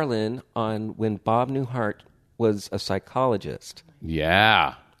 Carlin on when Bob Newhart was a psychologist.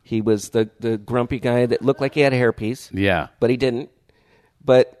 Yeah. He was the grumpy guy that looked like he had a hairpiece. Yeah. But he didn't.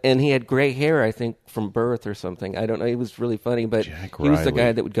 And he had gray hair, I think, from birth or something. I don't know. He was really funny, but he was the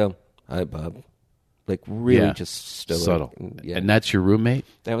guy that would go, "Hi, Bob." Like, really just stoic. Subtle. And that's your roommate?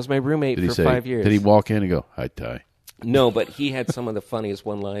 That was my roommate for 5 years. Did he walk in and go, "Hi, Ty"? No, but he had some of the funniest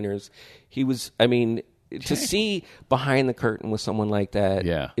one-liners. He was, I mean, to see behind the curtain with someone like that,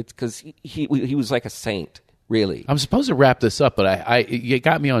 it's because he was like a saint. Really, I'm supposed to wrap this up, but you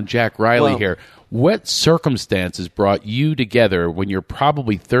got me on Jack Riley here. What circumstances brought you together when you're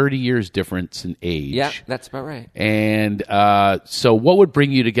probably 30 years difference in age? Yeah, that's about right. And so what would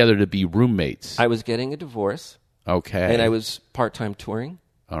bring you together to be roommates? I was getting a divorce. Okay. And I was part-time touring.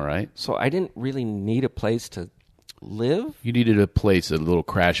 All right. So I didn't really need a place to live. You needed a place, a little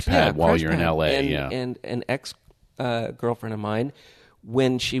crash pad while you're in L.A. And an ex-girlfriend of mine,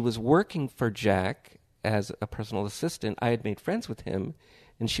 when she was working for Jack as a personal assistant, I had made friends with him,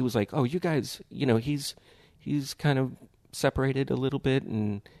 and she was like, "Oh, you guys, he's kind of separated a little bit,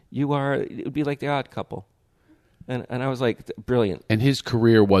 and you are. It would be like the Odd Couple." And I was like, brilliant. And his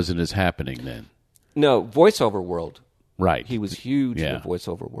career wasn't as happening then. No, voiceover world. Right. He was huge in the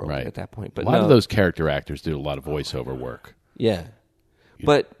voiceover world at that point. But a lot of those character actors do a lot of voiceover work. Yeah.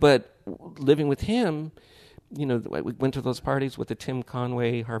 But living with him, we went to those parties with the Tim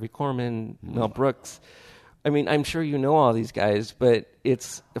Conway, Harvey Korman, Mel Brooks. I mean, I'm sure you know all these guys, but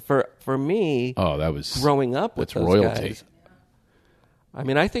it's for me. Oh, that was growing up with those royalty. Guys. I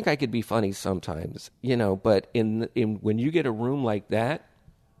mean, I think I could be funny sometimes, but in when you get a room like that,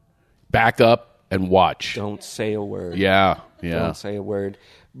 back up and watch. Don't say a word. Yeah. Don't say a word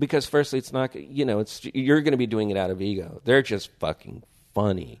because firstly, it's not. You're going to be doing it out of ego. They're just fucking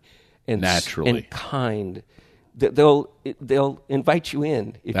funny and naturally and kind. They'll invite you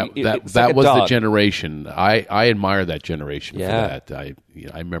in. That was the generation. I admire that generation for that. I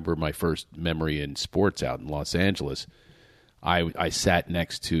remember my first memory in sports out in Los Angeles. I sat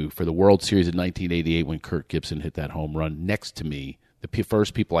next to, for the World Series in 1988 when Kirk Gibson hit that home run, next to me, the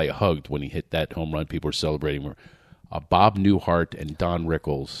first people I hugged when he hit that home run, people were celebrating, were Bob Newhart and Don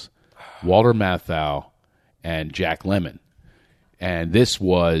Rickles, Walter Matthau, and Jack Lemmon. And this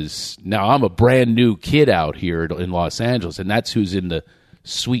was, now I'm a brand new kid out here in Los Angeles, and that's who's in the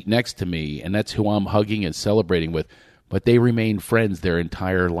suite next to me, and that's who I'm hugging and celebrating with. But they remained friends their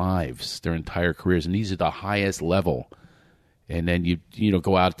entire lives, their entire careers, and these are the highest level. And then you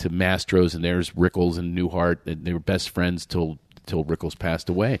go out to Mastro's, and there's Rickles and Newhart, and they were best friends till Rickles passed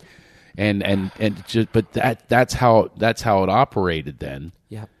away. But that's how it operated then.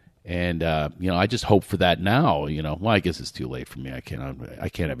 Yeah. And I just hope for that now. Well, I guess it's too late for me. I can't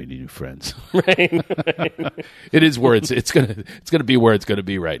have any new friends. Right. It is where it's gonna be where it's gonna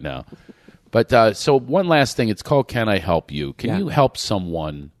be right now. But so one last thing. It's called "Can I Help You?" Can you help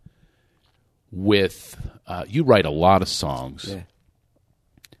someone with? You write a lot of songs. Yeah.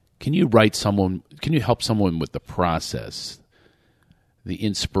 Can you help someone with the process, the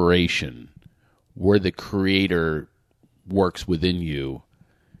inspiration, where the creator works within you?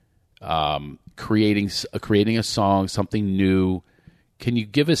 Creating a song, something new. Can you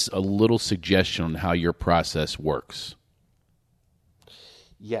give us a little suggestion on how your process works?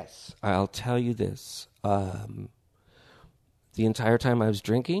 Yes, I'll tell you this. The entire time I was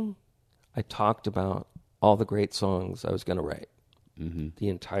drinking, I talked about all the great songs I was going to write. Mm-hmm. The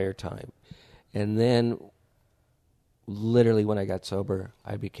entire time. And then, literally, when I got sober,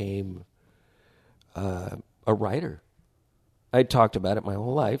 I became a writer. I talked about it my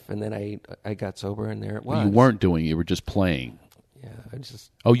whole life, and then I got sober, and there it was. You weren't doing it. You were just playing. Yeah,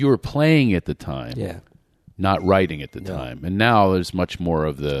 Oh, you were playing at the time. Yeah. Not writing at the time. And now there's much more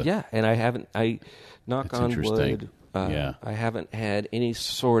of the... Yeah, and knock on wood, I haven't had any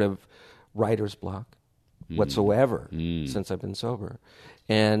sort of writer's block whatsoever since I've been sober.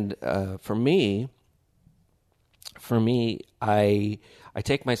 And for me, I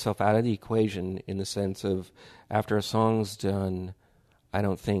take myself out of the equation in the sense of after a song's done, I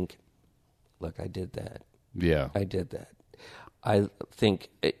don't think, look, I did that. Yeah. I did that. I think,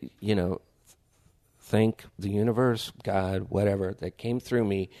 thank the universe, God, whatever, that came through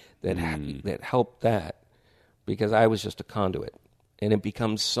me that helped that, because I was just a conduit. And it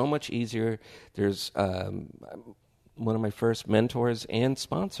becomes so much easier. There's one of my first mentors and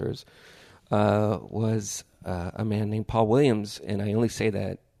sponsors was a man named Paul Williams, and I only say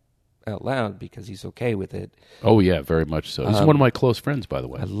that out loud because he's okay with it. Oh, yeah, very much so. He's one of my close friends, by the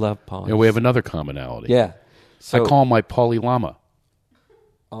way. I love Paul. Yeah, we have another commonality. Yeah. So, I call him my Paulie Lama.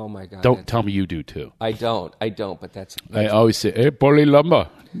 Oh, my God. Don't tell me you do, too. I don't, but that's... I always say, hey, Paulie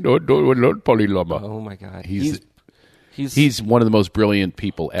Lama. No, Paulie Lama. Oh, my God. He's one of the most brilliant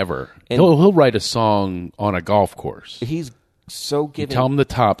people ever. And He'll write a song on a golf course. He's so giving. Tell him the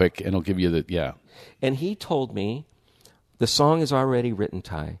topic, and he'll give you the, yeah. And he told me, the song is already written,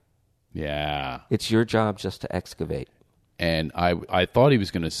 Ty. Yeah. It's your job just to excavate. And I thought he was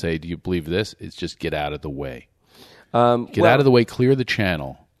going to say, do you believe this? It's just get out of the way. Get Well, out of the way, clear the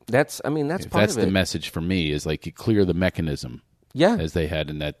channel. That's part That's of it. the message for me, is like you clear the mechanism. Yeah. As they had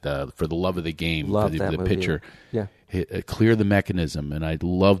in that, for the love of the game, Love for that the movie. pitcher. Yeah. Clear the mechanism. And I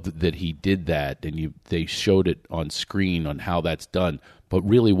loved that he did that. And they showed it on screen on how that's done. But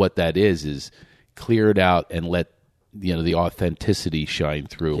really what that is clear it out and let the authenticity shine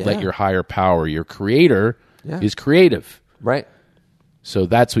through. Yeah. Let your higher power, your creator, Yeah. is creative. Right. So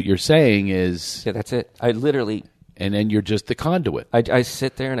that's what you're saying is, Yeah, that's it. I literally, and then you're just the conduit. I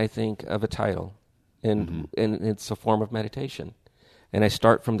sit there and I think of a title, and Mm-hmm. and it's a form of meditation. And I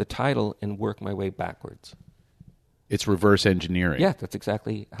start from the title and work my way backwards. It's reverse engineering. Yeah, that's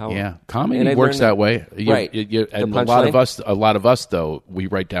exactly how. Yeah, and comedy I works learned that way. Right. And The a lot punchline? of us, though, we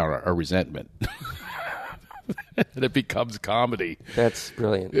write down our resentment, and it becomes comedy. That's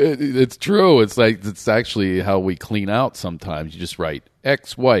brilliant. It's true. It's actually how we clean out. Sometimes you just write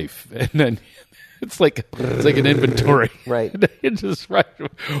ex-wife, and then it's like an inventory. Right. You just write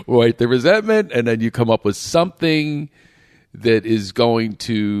the resentment, and then you come up with something that is going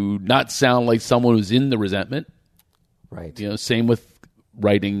to not sound like someone who's in the resentment. Right. Same with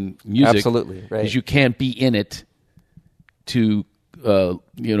writing music. Absolutely, right. Because you can't be in it to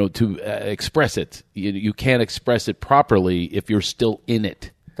express it. You can't express it properly if you're still in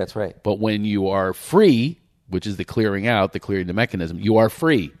it. That's right. But when you are free, which is the clearing the mechanism, you are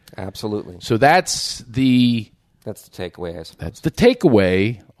free. Absolutely. So that's the takeaway, I suppose. That's the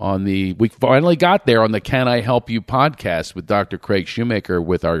takeaway we finally got there on the Can I Help You podcast with Dr. Craig Shoemaker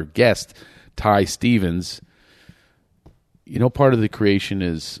with our guest, Ty Stevens. Part of the creation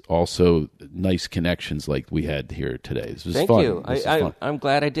is also nice connections like we had here today. This was Thank fun. you. This is fun. I'm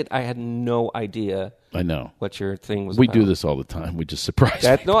glad I did. I had no idea I know. what your thing was We about. do this all the time. We just surprise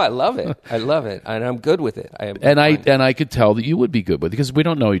people. No, I love it. I love it. And I'm good with it. And I could tell that you would be good with it because we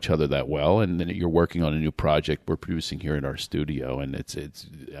don't know each other that well, and then you're working on a new project we're producing here in our studio, and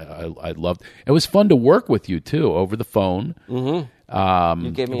I loved. It was fun to work with you too over the phone. Mm-hmm.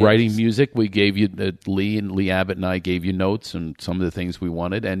 You gave me Writing music, we gave you Lee Abbott and I gave you notes and some of the things we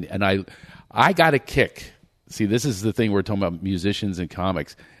wanted, and I got a kick. See, this is the thing we're talking about musicians and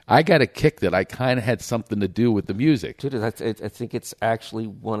comics. I got a kick that I kind of had something to do with the music. Dude, I think it's actually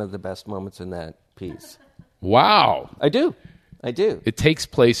one of the best moments in that piece. Wow. I do. It takes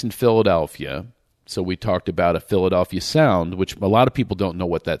place in Philadelphia. So we talked about a Philadelphia sound, which a lot of people don't know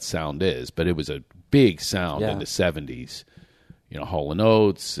what that sound is, but it was a big sound in the 70s. Hall &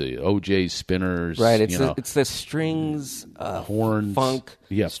 Oates, OJ's, Spinners. Right, it's the strings, horns, funk,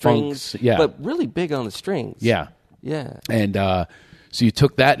 funks, strings, but really big on the strings. Yeah. Yeah. And so you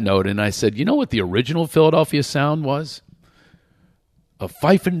took that note, and I said, you know what the original Philadelphia sound was? A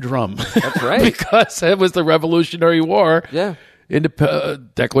fife and drum. That's right. Because it was the Revolutionary War. Yeah.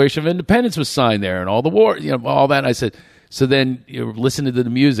 Declaration of Independence was signed there, and all the war, all that. And I said, so then you listen to the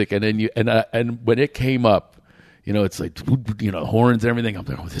music, and then and when it came up, it's like, horns and everything. I'm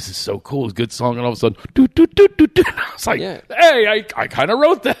like, oh, this is so cool. It's a good song. And all of a sudden, I was like, hey, I kind of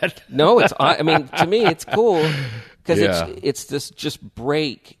wrote that. No, to me, it's cool because it's this just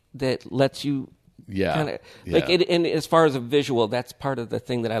break that lets you kind of like it. And as far as a visual, that's part of the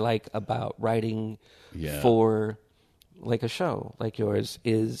thing that I like about writing for like a show like yours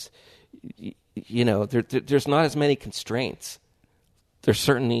is, there's not as many constraints. There's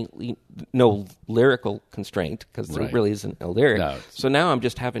certainly no lyrical constraint because there really isn't a lyric. No. So now I'm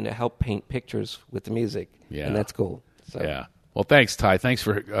just having to help paint pictures with the music, and that's cool. So. Yeah. Well, thanks, Ty. Thanks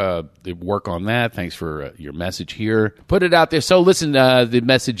for the work on that. Thanks for your message here. Put it out there. So listen, the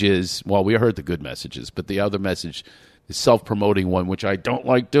message is, well, we heard the good messages, but the other message, the self-promoting one, which I don't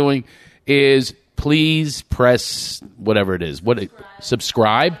like doing, is please press whatever it is.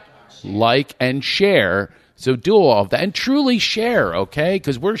 Subscribe, like, and share. So do all of that and truly share, okay?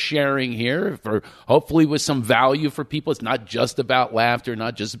 Because we're sharing here for hopefully with some value for people. It's not just about laughter,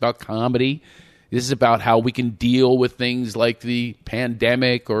 not just about comedy. This is about how we can deal with things like the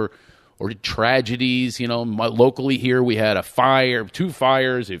pandemic or or tragedies. Locally here we had a fire, 2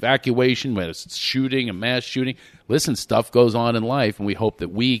 fires, evacuation, we had a shooting, a mass shooting. Listen, stuff goes on in life, and we hope that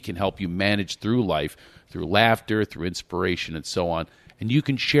we can help you manage through life, through laughter, through inspiration, and so on. And you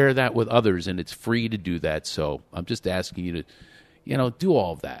can share that with others, and it's free to do that. So I'm just asking you to, do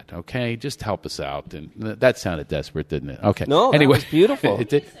all of that, okay? Just help us out. And that sounded desperate, didn't it? Okay. No, anyway, that was beautiful. It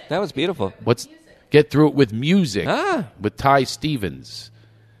did. That was beautiful. Get through it with music with Ty Stevens.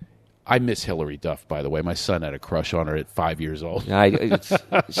 I miss Hillary Duff, by the way. My son had a crush on her at 5 years old.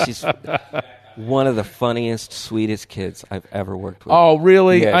 She's one of the funniest, sweetest kids I've ever worked with. Oh,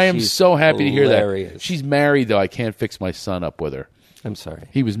 really? Yeah, I am so happy to hear hilarious. that. She's married, though. I can't fix my son up with her. I'm sorry.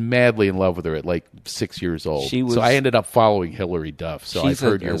 He was madly in love with her at like 6 years old. So I ended up following Hillary Duff. So I've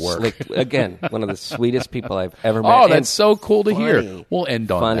heard your work. Again, one of the sweetest people I've ever met. Oh, that's so cool to hear. We'll end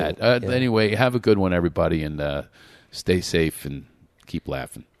on Funny. that. Anyway, have a good one, everybody, and stay safe and keep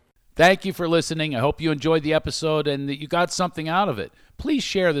laughing. Thank you for listening. I hope you enjoyed the episode and that you got something out of it. Please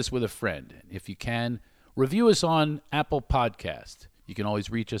share this with a friend. If you can, review us on Apple Podcast. You can always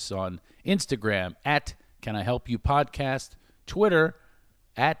reach us on Instagram at Can I Help You Podcast, Twitter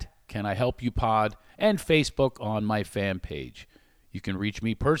at Can I Help You Pod, and Facebook on my fan page. You can reach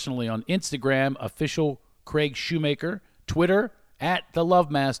me personally on Instagram, official Craig Shoemaker, Twitter at The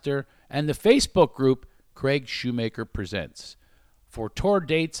Love Master, and the Facebook group Craig Shoemaker Presents. For tour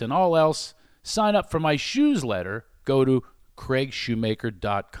dates and all else, sign up for my shoes letter. Go to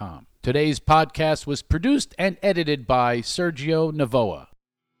craigshoemaker.com. Today's podcast was produced and edited by Sergio Navoa.